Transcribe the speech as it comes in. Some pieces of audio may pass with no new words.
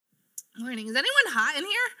Morning. Is anyone hot in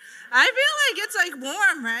here? I feel like it's like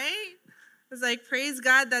warm, right? It's like, praise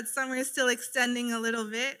God that summer is still extending a little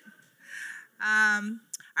bit. All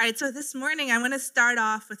right, so this morning I want to start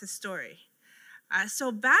off with a story.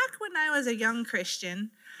 So back when I was a young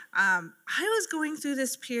Christian, I was going through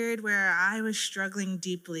this period where I was struggling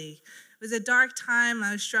deeply. It was a dark time.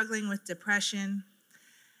 I was struggling with depression,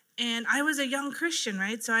 and I was a young Christian,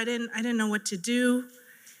 right? So I didn't know what to do.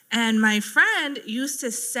 And my friend used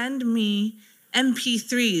to send me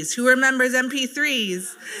MP3s. Who remembers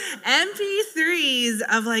MP3s? MP3s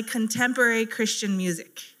of like contemporary Christian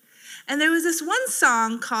music. And there was this one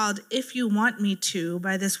song called If You Want Me To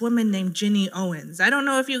by this woman named Ginny Owens. I don't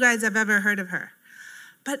know if you guys have ever heard of her,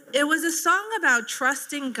 but it was a song about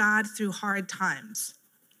trusting God through hard times.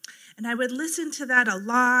 And I would listen to that a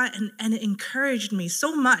lot, and it encouraged me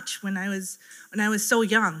so much when I was so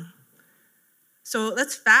young. So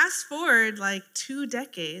let's fast forward like 2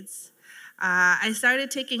 decades. I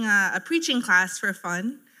started taking a preaching class for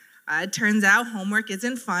fun. It turns out homework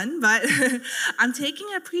isn't fun, but I'm taking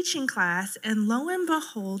a preaching class, and lo and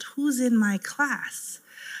behold, who's in my class?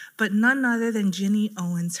 But none other than Ginny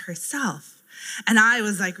Owens herself. And I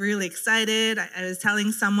was like really excited. I was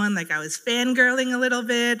telling someone like I was fangirling a little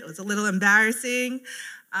bit. It was a little embarrassing.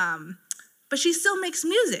 But she still makes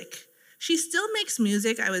music. She still makes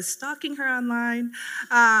music. I was stalking her online.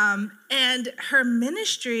 And her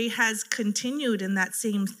ministry has continued in that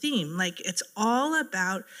same theme. Like it's all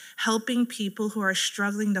about helping people who are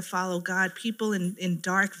struggling to follow God, people in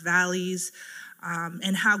dark valleys,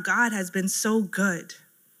 and how God has been so good.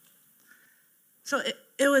 So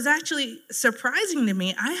it was actually surprising to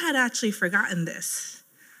me. I had actually forgotten this.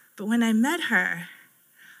 But when I met her,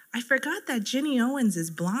 I forgot that Ginny Owens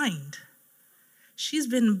is blind. She's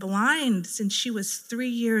been blind since she was 3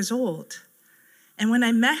 years old. And when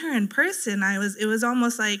I met her in person, it was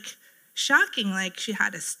almost like shocking. Like she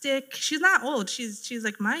had a stick. She's not old. She's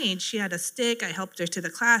like my age. She had a stick. I helped her to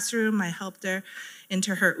the classroom. I helped her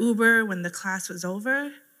into her Uber when the class was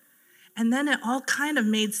over. And then it all kind of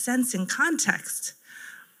made sense in context.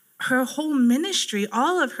 Her whole ministry,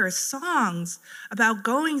 all of her songs about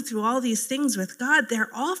going through all these things with God,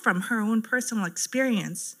 they're all from her own personal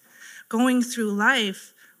experience. Going through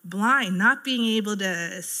life blind, not being able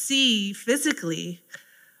to see physically,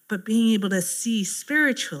 but being able to see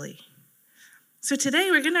spiritually. So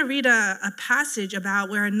today we're going to read a passage about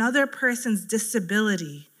where another person's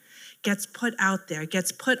disability gets put out there,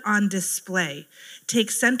 gets put on display,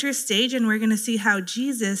 takes center stage, and we're going to see how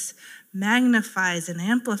Jesus magnifies and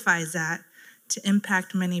amplifies that to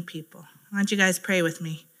impact many people. Why don't you guys pray with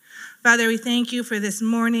me? Father, we thank you for this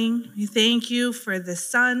morning. We thank you for the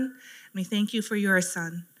sun. We thank you for your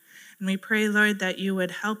son. And we pray, Lord, that you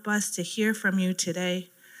would help us to hear from you today.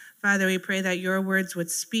 Father, we pray that your words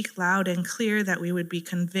would speak loud and clear, that we would be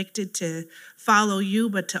convicted to follow you,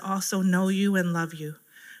 but to also know you and love you.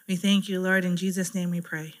 We thank you, Lord. In Jesus' name we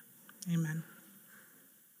pray. Amen.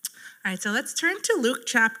 All right, so let's turn to Luke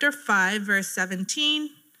chapter 5, verse 17.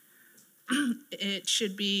 It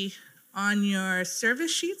should be on your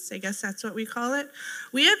service sheets. I guess that's what we call it.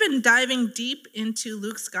 We have been diving deep into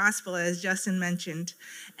Luke's gospel, as Justin mentioned,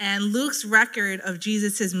 and Luke's record of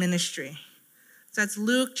Jesus' ministry. So that's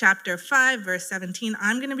Luke chapter 5, verse 17.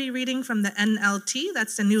 I'm going to be reading from the NLT.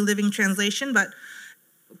 That's the New Living Translation, but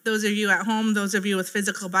those of you at home, those of you with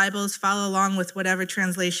physical Bibles, follow along with whatever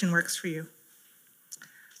translation works for you.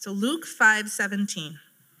 So Luke 5:17.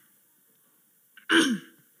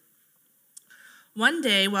 One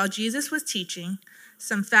day, while Jesus was teaching,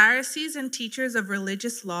 some Pharisees and teachers of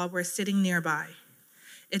religious law were sitting nearby.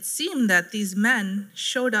 It seemed that these men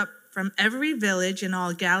showed up from every village in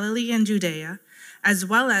all Galilee and Judea, as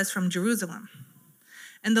well as from Jerusalem.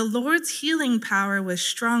 And the Lord's healing power was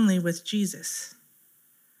strongly with Jesus.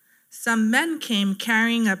 Some men came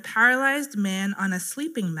carrying a paralyzed man on a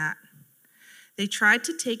sleeping mat. They tried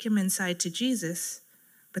to take him inside to Jesus,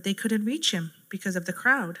 but they couldn't reach him because of the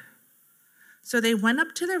crowd. So they went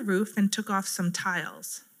up to the roof and took off some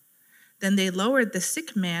tiles. Then they lowered the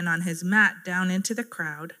sick man on his mat down into the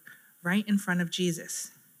crowd, right in front of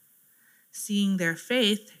Jesus. Seeing their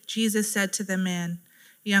faith, Jesus said to the man,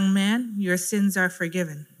 "Young man, your sins are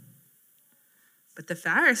forgiven." But the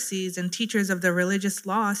Pharisees and teachers of the religious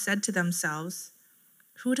law said to themselves,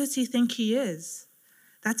 "Who does he think he is?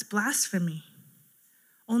 That's blasphemy.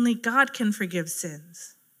 Only God can forgive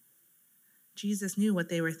sins." Jesus knew what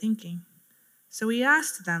they were thinking. So he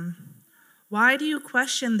asked them, "Why do you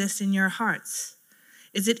question this in your hearts?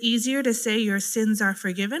 Is it easier to say your sins are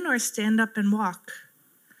forgiven or stand up and walk?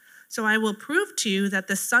 So I will prove to you that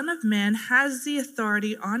the Son of Man has the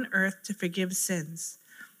authority on earth to forgive sins."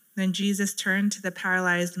 Then Jesus turned to the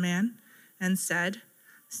paralyzed man and said,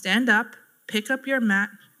 "Stand up, pick up your mat,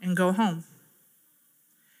 and go home."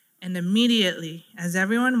 And immediately, as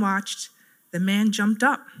everyone watched, the man jumped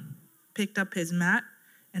up, picked up his mat,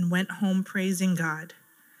 and went home praising God.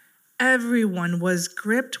 Everyone was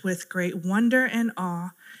gripped with great wonder and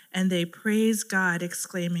awe, and they praised God,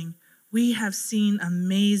 exclaiming, "We have seen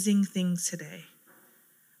amazing things today."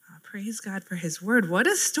 Praise God for his word. What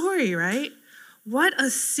a story, right? What a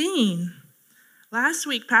scene. Last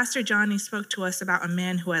week, Pastor Johnny spoke to us about a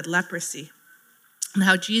man who had leprosy and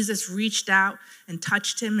how Jesus reached out and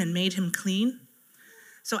touched him and made him clean.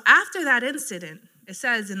 So after that incident, it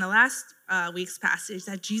says in the last week's passage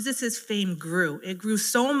that Jesus' fame grew. It grew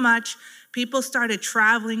so much, people started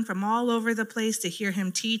traveling from all over the place to hear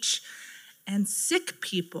him teach, and sick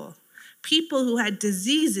people who had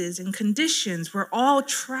diseases and conditions were all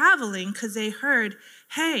traveling because they heard,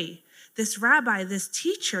 hey, this rabbi, this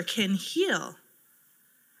teacher can heal.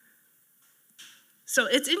 So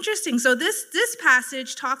it's interesting. So this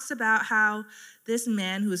passage talks about how this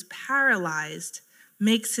man who's paralyzed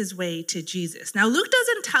makes his way to Jesus. Now, Luke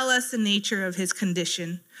doesn't tell us the nature of his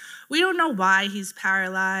condition. We don't know why he's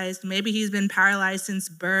paralyzed. Maybe he's been paralyzed since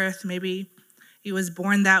birth. Maybe he was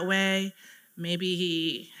born that way. Maybe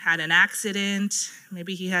he had an accident.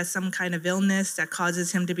 Maybe he has some kind of illness that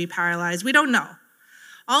causes him to be paralyzed. We don't know.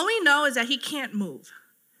 All we know is that he can't move.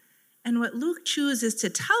 And what Luke chooses to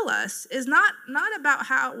tell us is not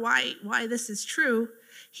about why this is true.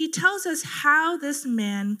 He tells us how this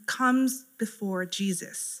man comes before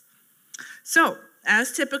Jesus. So,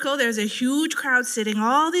 as typical, there's a huge crowd sitting.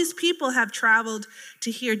 All these people have traveled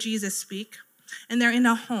to hear Jesus speak, and they're in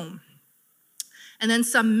a home. And then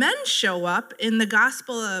some men show up in the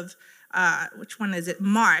Gospel of, which one is it?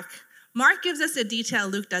 Mark. Mark gives us a detail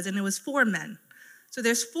Luke doesn't. It was 4 men. So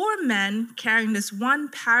there's 4 men carrying this one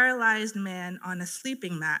paralyzed man on a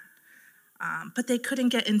sleeping mat, but they couldn't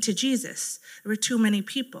get into Jesus. There were too many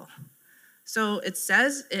people. So it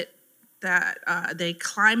says that they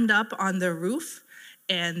climbed up on the roof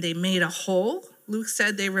and they made a hole. Luke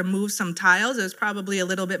said they removed some tiles. It was probably a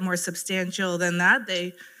little bit more substantial than that.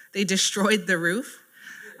 They destroyed the roof,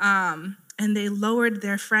 and they lowered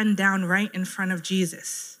their friend down right in front of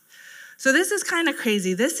Jesus. So this is kind of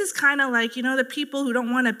crazy. This is kind of like, the people who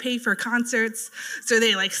don't want to pay for concerts, so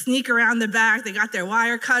they sneak around the back. They got their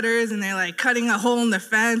wire cutters and they're cutting a hole in the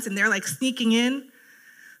fence and they're sneaking in.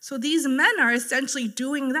 So these men are essentially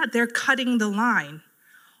doing that. They're cutting the line.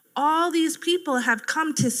 All these people have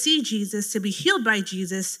come to see Jesus, to be healed by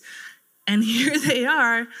Jesus, and here they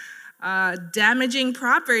are damaging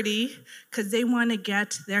property because they want to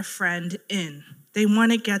get their friend in. They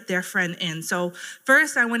want to get their friend in. So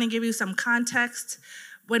first, I want to give you some context.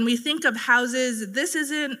 When we think of houses, this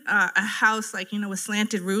isn't a house with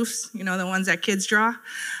slanted roofs, the ones that kids draw.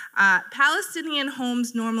 Palestinian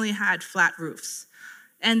homes normally had flat roofs,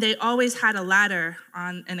 and they always had a ladder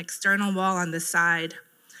on an external wall on the side.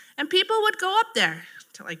 And people would go up there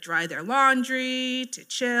to dry their laundry, to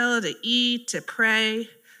chill, to eat, to pray.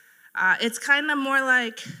 It's kind of more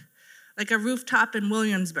like a rooftop in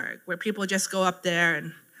Williamsburg, where people just go up there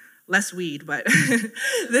and less weed, but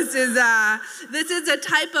this is a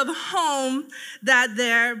type of home that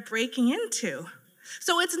they're breaking into.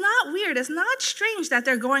 So it's not weird, it's not strange that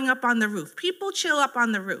they're going up on the roof. People chill up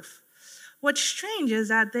on the roof. What's strange is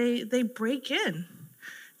that they break in.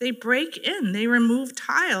 They break in, they remove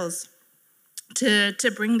tiles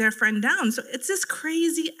to bring their friend down. So it's this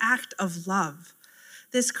crazy act of love.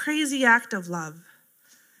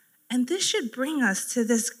 And this should bring us to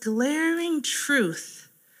this glaring truth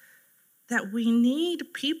that we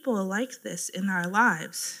need people like this in our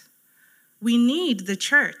lives. We need the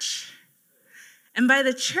church. And by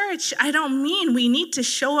the church, I don't mean we need to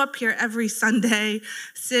show up here every Sunday,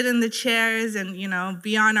 sit in the chairs and,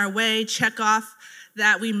 be on our way, check off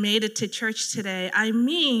that we made it to church today. I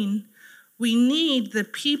mean, we need the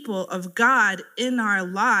people of God in our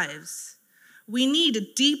lives. We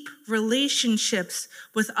need deep relationships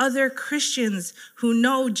with other Christians who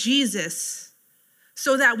know Jesus,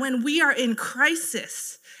 so that when we are in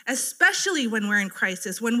crisis, especially when we're in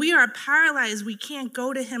crisis, when we are paralyzed, we can't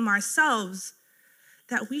go to him ourselves,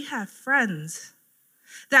 that we have friends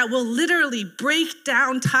that will literally break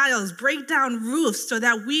down tiles, break down roofs, so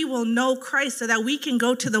that we will know Christ, so that we can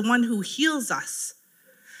go to the one who heals us.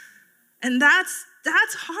 And that's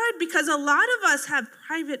hard because a lot of us have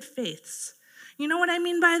private faiths. You know what I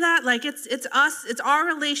mean by that? It's us, it's our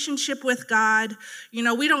relationship with God.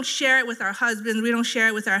 We don't share it with our husbands, we don't share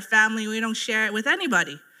it with our family, we don't share it with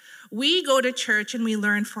anybody. We go to church and we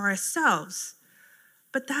learn for ourselves.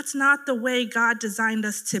 But that's not the way God designed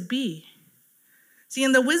us to be. See,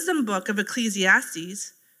 in the wisdom book of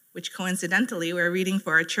Ecclesiastes, which coincidentally we're reading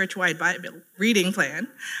for a church-wide Bible reading plan,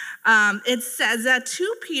 it says that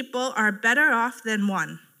two people are better off than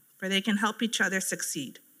one, for they can help each other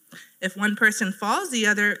succeed. If one person falls, the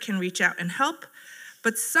other can reach out and help,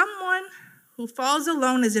 but someone who falls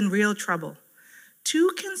alone is in real trouble.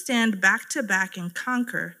 Two can stand back to back and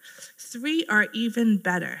conquer. Three are even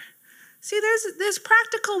better. See, there's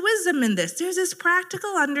practical wisdom in this. There's this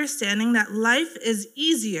practical understanding that life is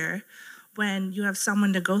easier when you have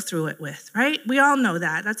someone to go through it with, right? We all know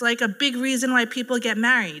that. That's like a big reason why people get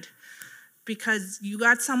married, because you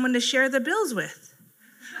got someone to share the bills with.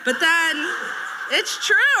 But then, it's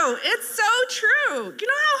true. It's so true. You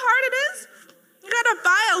know how hard it is? You gotta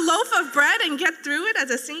buy a loaf of bread and get through it as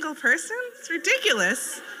a single person? It's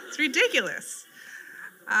ridiculous. It's ridiculous.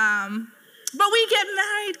 But we get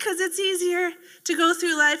married because it's easier to go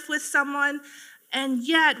through life with someone, and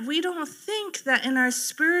yet we don't think that in our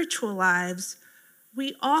spiritual lives,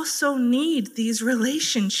 we also need these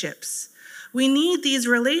relationships. We need these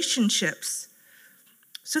relationships.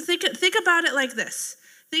 So think about it like this.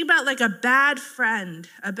 Think about like a bad friend.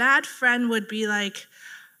 A bad friend would be like,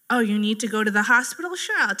 oh, you need to go to the hospital?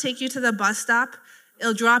 Sure, I'll take you to the bus stop.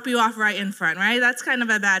 It'll drop you off right in front, right? That's kind of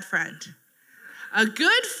a bad friend. A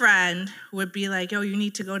good friend would be like, oh, you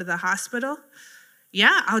need to go to the hospital?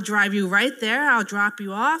 Yeah, I'll drive you right there. I'll drop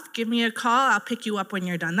you off. Give me a call. I'll pick you up when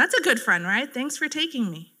you're done. That's a good friend, right? Thanks for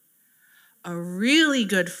taking me. A really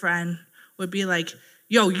good friend would be like,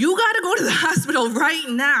 yo, you got to go to the hospital right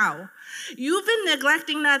now. You've been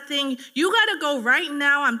neglecting that thing. You got to go right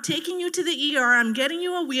now. I'm taking you to the ER. I'm getting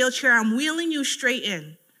you a wheelchair. I'm wheeling you straight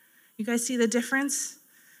in. You guys see the difference?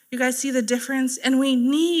 You guys see the difference? And we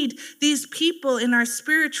need these people in our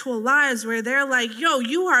spiritual lives where they're like, yo,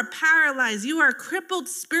 you are paralyzed. You are crippled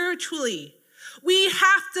spiritually. We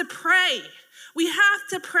have to pray. We have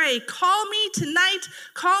to pray. Call me tonight.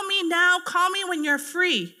 Call me now. Call me when you're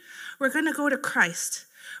free. We're going to go to Christ.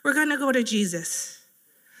 We're going to go to Jesus.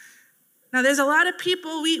 Now, there's a lot of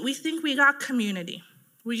people, we think we got community.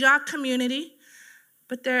 We got community,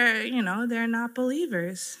 but they're not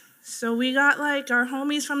believers. So we got like our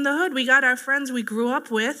homies from the hood. We got our friends we grew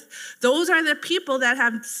up with. Those are the people that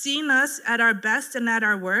have seen us at our best and at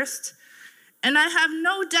our worst. And I have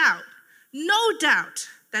no doubt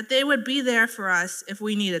that they would be there for us if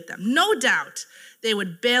we needed them. No doubt. They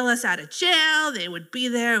would bail us out of jail. They would be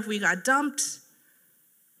there if we got dumped.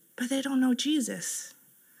 But they don't know Jesus.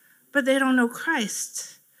 But they don't know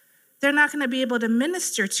Christ. They're not going to be able to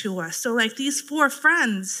minister to us. So like these four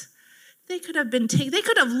friends, they could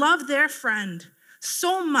have loved their friend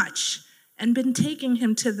so much and been taking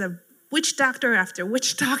him to the witch doctor after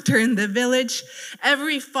witch doctor in the village,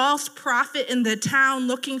 every false prophet in the town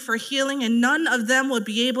looking for healing, and none of them would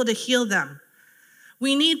be able to heal them.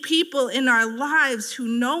 We need people in our lives who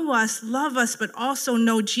know us, love us, but also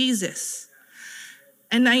know Jesus.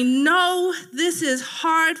 And I know this is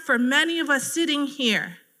hard for many of us sitting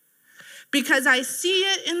here because I see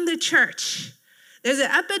it in the church. There's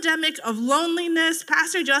an epidemic of loneliness.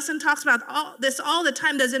 Pastor Justin talks about this all the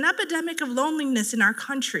time. There's an epidemic of loneliness in our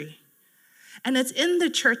country. And it's in the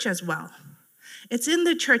church as well. It's in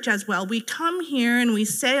the church as well. We come here and we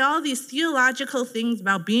say all these theological things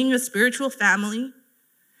about being a spiritual family,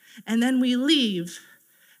 and then we leave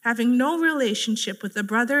having no relationship with the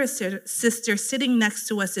brother or sister sitting next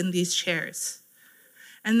to us in these chairs.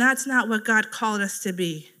 And that's not what God called us to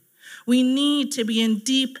be. We need to be in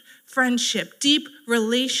deep friendship, deep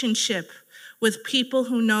relationship with people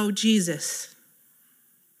who know Jesus.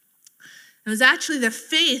 It was actually the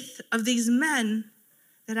faith of these men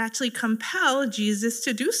that actually compelled Jesus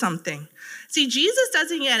to do something. See, Jesus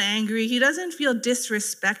doesn't get angry. He doesn't feel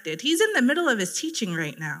disrespected. He's in the middle of his teaching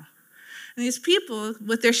right now. And these people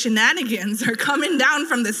with their shenanigans are coming down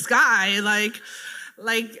from the sky like,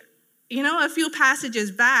 a few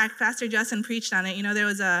passages back, Pastor Justin preached on it.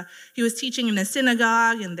 He was teaching in a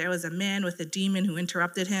synagogue, and there was a man with a demon who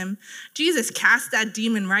interrupted him. Jesus cast that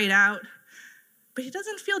demon right out, but he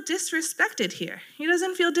doesn't feel disrespected here. He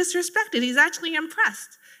doesn't feel disrespected. He's actually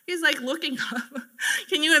impressed. He's like looking up.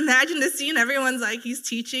 Can you imagine the scene? Everyone's like, he's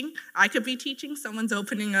teaching. I could be teaching. Someone's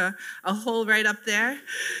opening a hole right up there.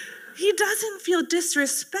 He doesn't feel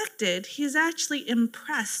disrespected. He's actually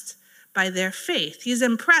impressed by their faith. He's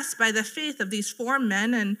impressed by the faith of these four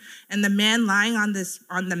men and the man lying on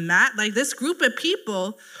the mat. Like, this group of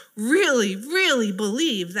people really, really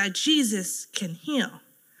believe that Jesus can heal.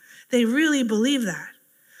 They really believe that.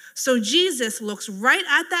 So Jesus looks right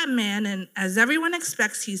at that man, and as everyone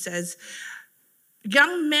expects, he says,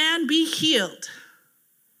 "Young man, be healed."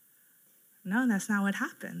 No, that's not what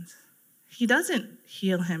happens. He doesn't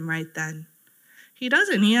heal him right then. He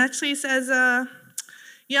doesn't. He actually says,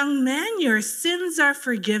 young man, your sins are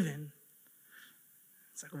forgiven.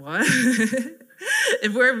 It's like, what?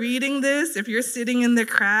 If we're reading this, if you're sitting in the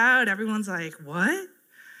crowd, everyone's like, what?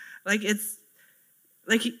 Like, it's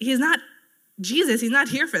like he's not Jesus. He's not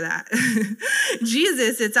here for that.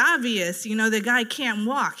 Jesus, it's obvious. The guy can't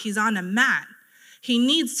walk. He's on a mat. He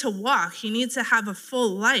needs to walk. He needs to have a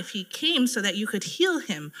full life. He came so that you could heal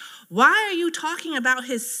him. Why are you talking about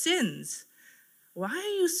his sins? Why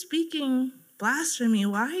are you speaking blasphemy?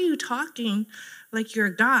 Why are you talking like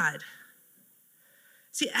you're God?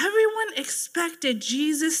 See, everyone expected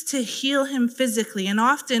Jesus to heal him physically. And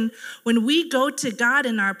often when we go to God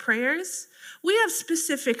in our prayers, we have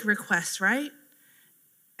specific requests, right?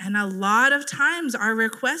 And a lot of times our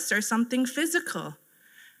requests are something physical.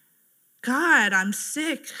 God, I'm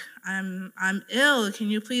sick. I'm ill.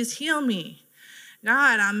 Can you please heal me?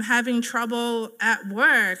 God, I'm having trouble at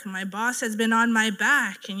work. My boss has been on my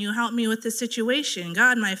back. Can you help me with the situation?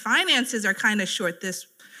 God, my finances are kind of short this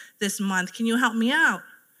month. Can you help me out?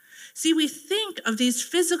 See, we think of these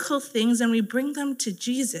physical things and we bring them to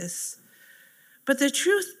Jesus. But the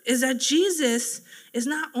truth is that Jesus is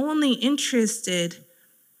not only interested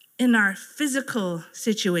in our physical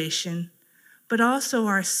situation, but also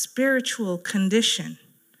our spiritual condition.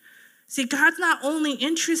 See, God's not only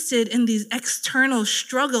interested in these external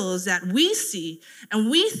struggles that we see, and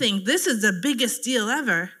we think this is the biggest deal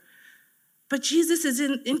ever, but Jesus is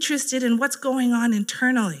interested in what's going on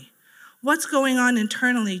internally. What's going on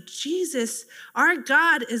internally? Jesus, our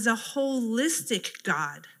God, is a holistic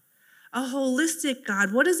God. A holistic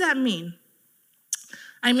God. What does that mean?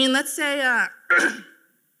 I mean, let's say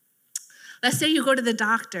you go to the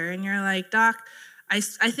doctor and you're like, Doc, I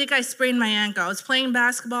think I sprained my ankle. I was playing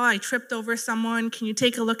basketball. I tripped over someone. Can you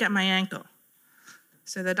take a look at my ankle?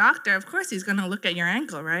 So the doctor, of course, he's going to look at your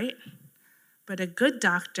ankle, right? But a good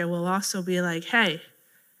doctor will also be like, hey,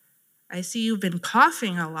 I see you've been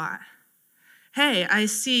coughing a lot. Hey, I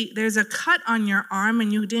see there's a cut on your arm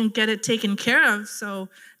and you didn't get it taken care of, so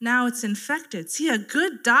now it's infected. See, a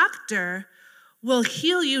good doctor will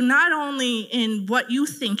heal you not only in what you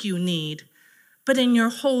think you need, but in your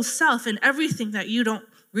whole self and everything that you don't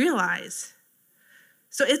realize.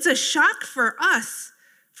 So it's a shock for us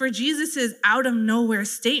for Jesus' out of nowhere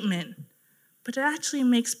statement, but it actually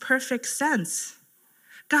makes perfect sense.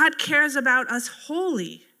 God cares about us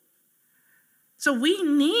wholly. So we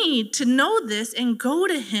need to know this and go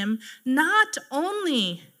to him not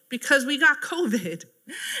only because we got COVID,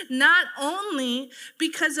 not only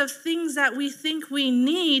because of things that we think we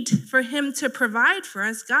need for him to provide for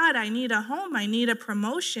us. God, I need a home, I need a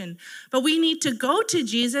promotion. But we need to go to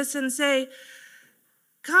Jesus and say,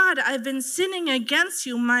 God, I've been sinning against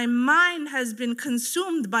you. My mind has been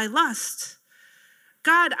consumed by lust.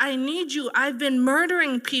 God, I need you. I've been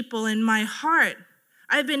murdering people in my heart.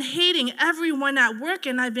 I've been hating everyone at work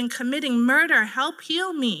and I've been committing murder. Help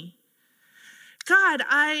heal me. God,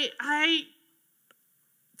 I've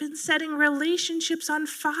been setting relationships on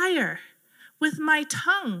fire with my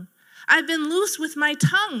tongue. I've been loose with my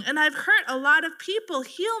tongue and I've hurt a lot of people.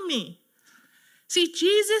 Heal me. See,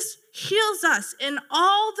 Jesus heals us in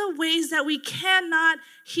all the ways that we cannot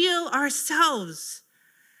heal ourselves.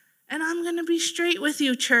 And I'm going to be straight with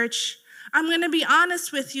you, church. I'm going to be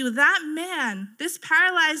honest with you. That man, this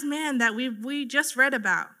paralyzed man that we just read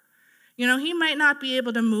about, he might not be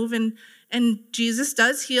able to move, and Jesus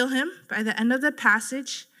does heal him. By the end of the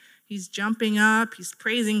passage, he's jumping up, he's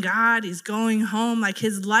praising God, he's going home, like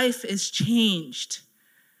his life is changed.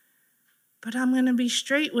 But I'm going to be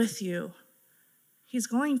straight with you. He's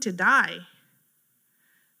going to die.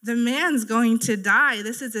 The man's going to die.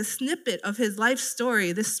 This is a snippet of his life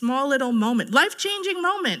story, this small little moment, life-changing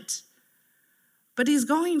moment. But he's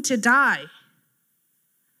going to die.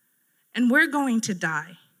 And we're going to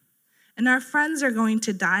die. And our friends are going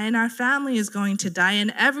to die. And our family is going to die.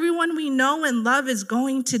 And everyone we know and love is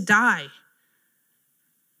going to die.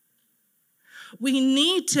 We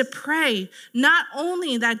need to pray not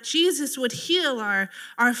only that Jesus would heal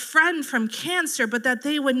our friend from cancer, but that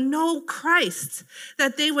they would know Christ,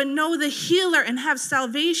 that they would know the healer and have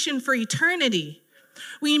salvation for eternity.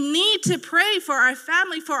 We need to pray for our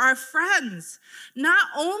family, for our friends, not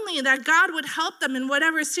only that God would help them in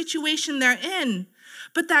whatever situation they're in,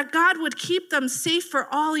 but that God would keep them safe for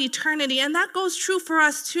all eternity. And that goes true for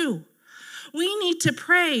us too. We need to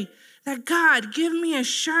pray that God, give me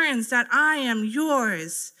assurance that I am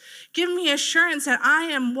yours. Give me assurance that I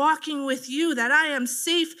am walking with you, that I am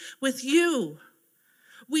safe with you.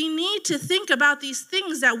 We need to think about these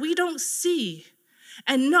things that we don't see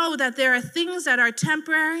and know that there are things that are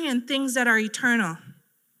temporary and things that are eternal.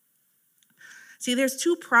 See, there's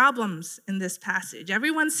two problems in this passage.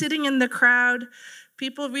 Everyone sitting in the crowd,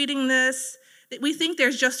 people reading this, we think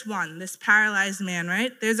there's just one, this paralyzed man,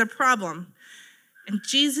 right? There's a problem. And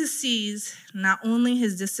Jesus sees not only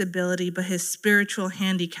his disability, but his spiritual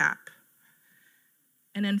handicap.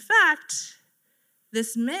 And in fact,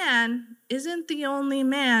 this man isn't the only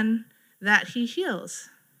man that he heals.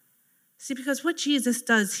 See, because what Jesus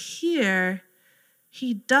does here,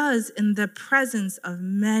 he does in the presence of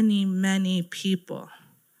many, many people.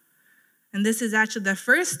 And this is actually the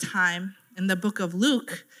first time in the book of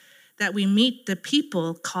Luke that we meet the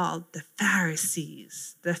people called the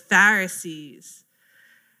Pharisees. The Pharisees.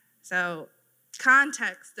 So,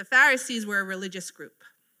 context, the Pharisees were a religious group.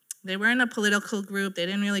 They weren't a political group. They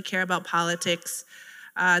didn't really care about politics.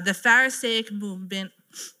 The Pharisaic movement,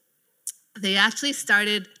 they actually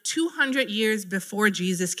started 200 years before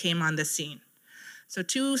Jesus came on the scene. So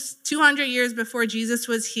 200 years before Jesus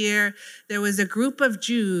was here, there was a group of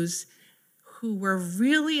Jews who were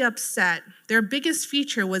really upset. Their biggest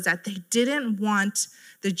feature was that they didn't want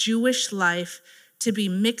the Jewish life to be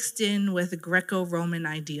mixed in with Greco-Roman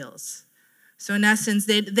ideals. So in essence,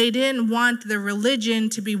 they didn't want the religion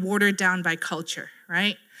to be watered down by culture,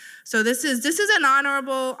 right? So this is an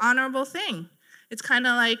honorable thing. It's kind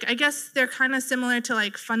of like, I guess they're kind of similar to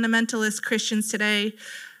like fundamentalist Christians today,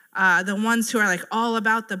 the ones who are like all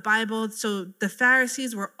about the Bible. So the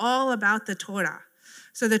Pharisees were all about the Torah.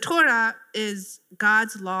 So the Torah is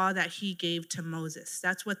God's law that he gave to Moses.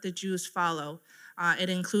 That's what the Jews follow.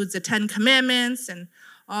 It includes the 10 Commandments and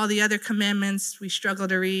all the other commandments we struggle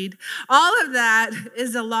to read. All of that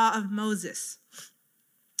is the law of Moses.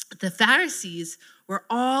 The Pharisees were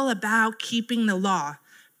all about keeping the law,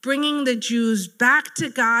 bringing the Jews back to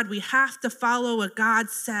God. We have to follow what God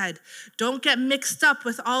said. Don't get mixed up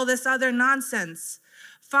with all this other nonsense.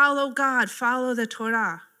 Follow God, follow the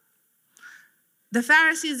Torah. The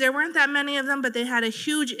Pharisees, there weren't that many of them, but they had a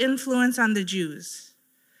huge influence on the Jews.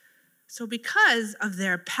 So because of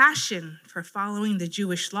their passion for following the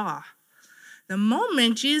Jewish law, the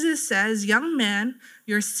moment Jesus says, "Young man,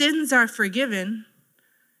 your sins are forgiven,"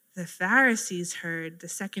 the Pharisees heard the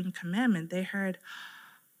second commandment. They heard,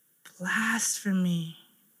 "Blasphemy,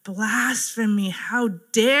 blasphemy, how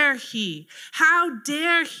dare he? How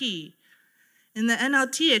dare he?" In the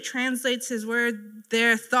NLT, it translates his word,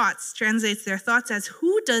 translates their thoughts as,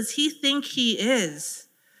 "Who does he think he is?"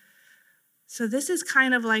 So this is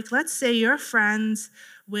kind of like, let's say your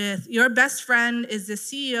best friend is the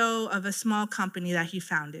CEO of a small company that he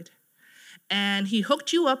founded. And he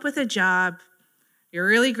hooked you up with a job. You're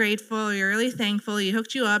really grateful. You're really thankful. He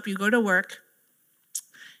hooked you up. You go to work.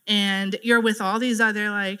 And you're with all these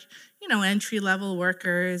other entry-level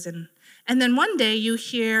workers. And then one day you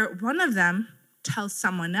hear one of them tell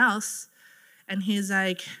someone else. And he's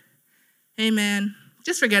like, "Hey, man,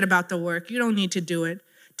 just forget about the work. You don't need to do it.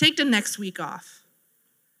 Take the next week off."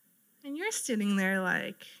 And you're sitting there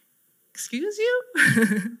like, "Excuse you?"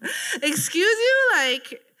 "Excuse you?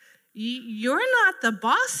 Like, you're not the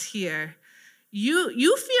boss here.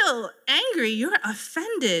 You feel angry. You're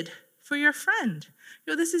offended for your friend.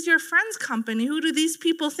 This is your friend's company. Who do these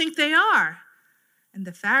people think they are?" And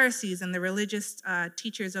the Pharisees and the religious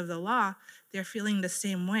teachers of the law, they're feeling the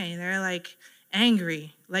same way. They're like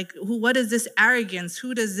angry. Like, what is this arrogance?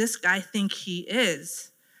 Who does this guy think he is?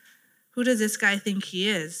 Who does this guy think he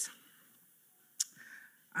is?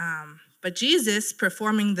 But Jesus,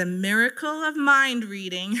 performing the miracle of mind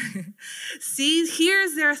reading,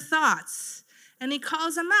 hears their thoughts, and he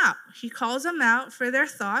calls them out. He calls them out for their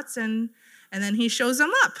thoughts, and then he shows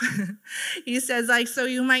them up. He says, "So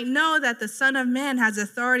you might know that the Son of Man has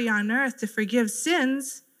authority on earth to forgive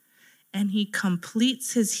sins," and he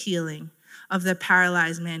completes his healing of the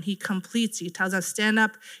paralyzed man. He tells us, "Stand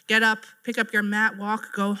up, get up, pick up your mat,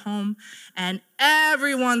 walk, go home." And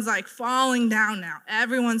everyone's like falling down now.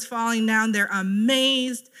 Everyone's falling down. They're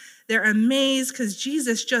amazed. They're amazed because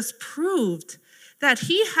Jesus just proved that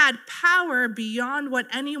he had power beyond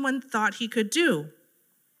what anyone thought he could do.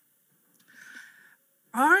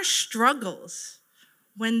 Our struggles,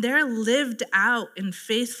 when they're lived out in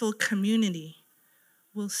faithful community,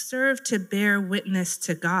 will serve to bear witness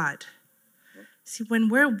to God. See, when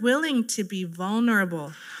we're willing to be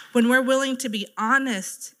vulnerable, when we're willing to be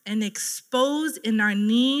honest and exposed in our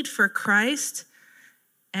need for Christ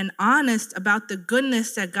and honest about the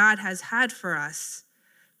goodness that God has had for us,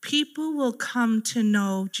 people will come to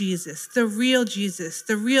know Jesus, the real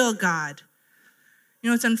God.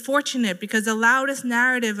 It's unfortunate because the loudest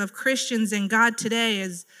narrative of Christians and God today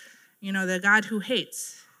is, the God who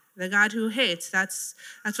hates. the God who hates. That's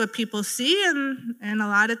what people see, and a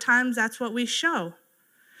lot of times that's what we show.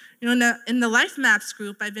 You know, in the Life Maps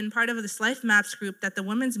group, I've been part of this Life Maps group that the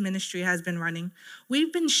women's ministry has been running.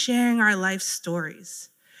 We've been sharing our life stories.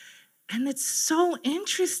 And it's so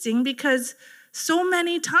interesting because so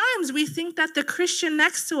many times we think that the Christian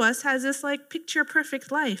next to us has this like picture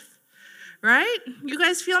perfect life, right? You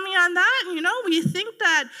guys feel me on that? You know, we think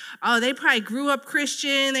that, oh, they probably grew up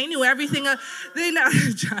Christian. They knew everything. They know,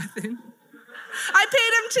 Jonathan.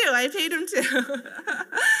 I paid him too.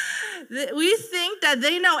 We think that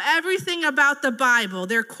they know everything about the Bible.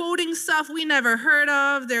 They're quoting stuff we never heard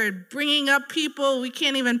of. They're bringing up people we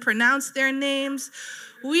can't even pronounce their names.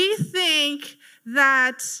 We think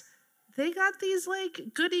that they got these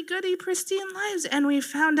like goody-goody pristine lives, and we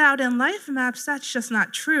found out in Life Maps that's just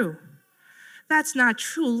not true. That's not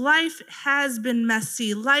true. Life has been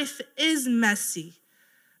messy. Life is messy,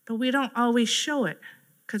 but we don't always show it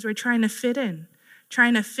because we're trying to fit in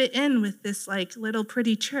with this like little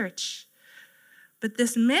pretty church. But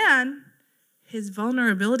this man, his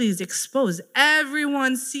vulnerability is exposed.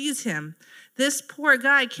 Everyone sees him. This poor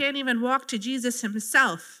guy can't even walk to Jesus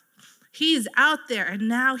himself. He's out there, and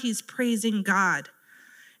now he's praising God.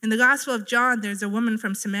 In the Gospel of John, there's a woman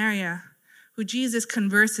from Samaria who Jesus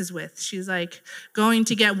converses with. She's like going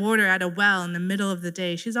to get water at a well in the middle of the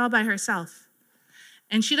day. She's all by herself.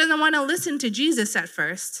 And she doesn't want to listen to Jesus at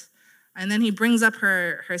first. And then he brings up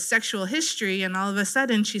her sexual history, and all of a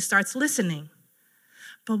sudden she starts listening.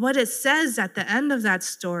 But what it says at the end of that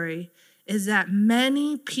story is that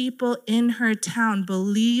many people in her town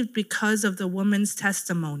believed because of the woman's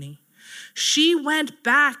testimony. She went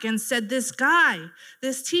back and said, this guy,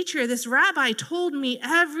 this teacher, this rabbi told me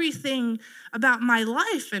everything about my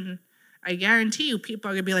life. And I guarantee you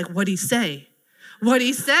people are going to be like, what'd he say? What'd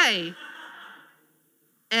he say?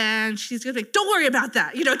 And she's gonna be like, don't worry about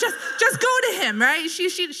that. You know, just go to him, right?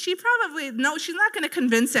 She probably, no, she's not gonna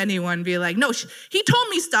convince anyone, be like, no, he told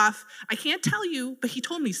me stuff. I can't tell you, but he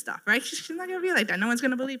told me stuff, right? She's not gonna be like that. No one's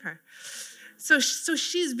gonna believe her. So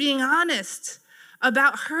she's being honest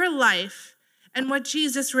about her life and what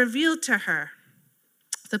Jesus revealed to her.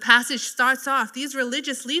 The passage starts off, these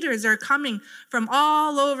religious leaders are coming from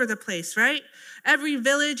all over the place, right? Every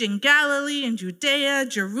village in Galilee, in Judea,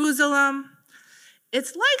 Jerusalem.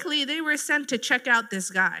 It's likely they were sent to check out this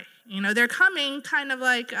guy. You know, they're coming kind of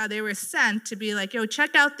like they were sent to be like, yo,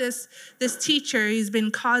 check out this teacher. He's been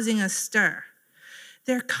causing a stir.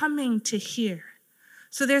 They're coming to hear.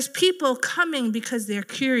 So there's people coming because they're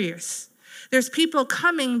curious. There's people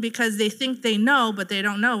coming because they think they know, but they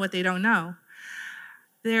don't know what they don't know.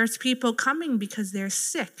 There's people coming because they're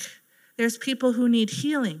sick. There's people who need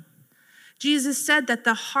healing. Jesus said that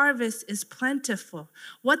the harvest is plentiful.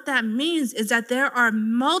 What that means is that there are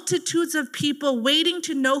multitudes of people waiting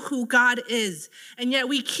to know who God is, and yet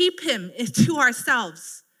we keep him to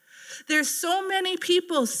ourselves. There's so many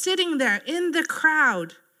people sitting there in the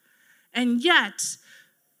crowd, and yet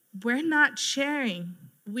we're not sharing.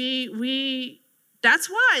 That's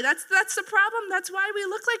why. That's the problem. That's why we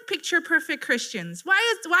look like picture perfect Christians.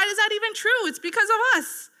 Why is that even true? It's because of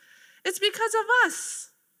us. It's because of us.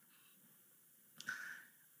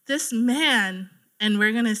 This man, and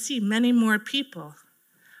we're going to see many more people,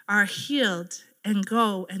 are healed and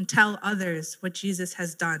go and tell others what Jesus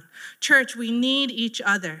has done. Church, we need each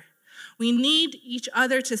other. We need each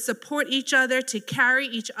other to support each other, to carry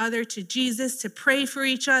each other to Jesus, to pray for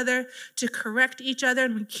each other, to correct each other.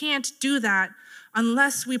 And we can't do that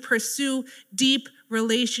unless we pursue deep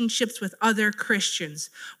relationships with other Christians.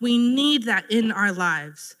 We need that in our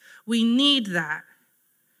lives. We need that.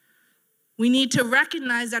 We need to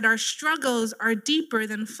recognize that our struggles are deeper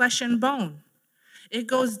than flesh and bone. It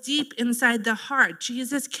goes deep inside the heart.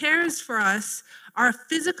 Jesus cares for us, our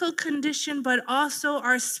physical condition, but also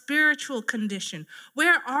our spiritual condition.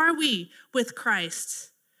 Where are we with Christ?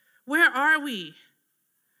 Where are we?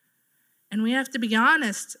 And we have to be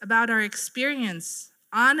honest about our experience,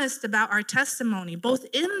 honest about our testimony, both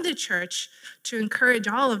in the church to encourage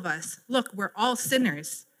all of us. Look, we're all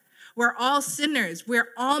sinners. We're all sinners. We're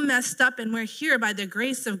all messed up, and we're here by the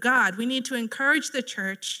grace of God. We need to encourage the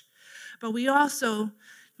church, but we also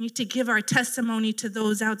need to give our testimony to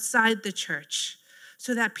those outside the church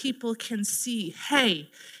so that people can see,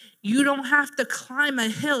 hey, you don't have to climb a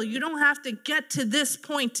hill. You don't have to get to this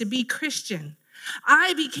point to be Christian.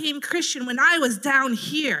 I became Christian when I was down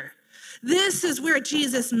here. This is where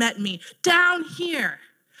Jesus met me, down here.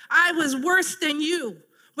 I was worse than you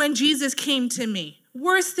when Jesus came to me.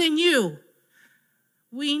 Worse than you.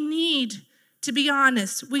 We need to be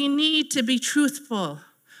honest. We need to be truthful.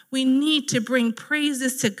 We need to bring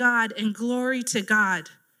praises to God and glory to God.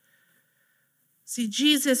 See,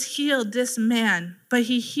 Jesus healed this man, but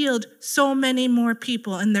he healed so many more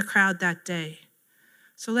people in the crowd that day.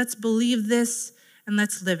 So let's believe this and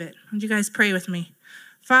let's live it. Would you guys pray with me?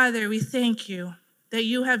 Father, we thank you that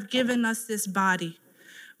you have given us this body.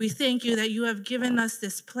 We thank you that you have given us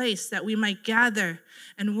this place that we might gather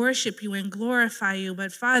and worship you and glorify you.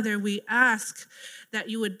 But Father, we ask that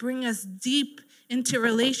you would bring us deep into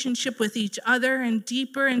relationship with each other and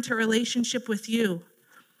deeper into relationship with you.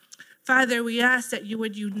 Father, we ask that you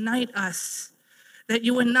would unite us, that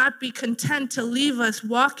you would not be content to leave us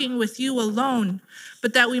walking with you alone,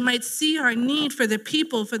 but that we might see our need for the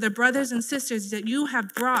people, for the brothers and sisters that you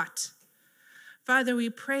have brought. Father, we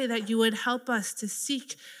pray that you would help us to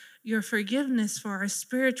seek your forgiveness for our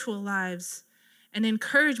spiritual lives and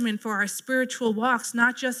encouragement for our spiritual walks,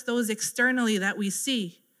 not just those externally that we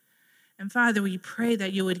see. And Father, we pray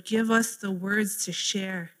that you would give us the words to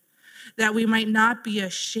share, that we might not be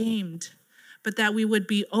ashamed, but that we would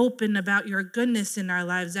be open about your goodness in our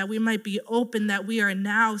lives, that we might be open that we are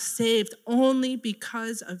now saved only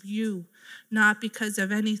because of you, not because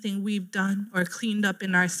of anything we've done or cleaned up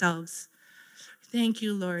in ourselves. Thank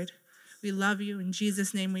you, Lord. We love you. In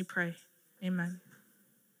Jesus' name we pray. Amen.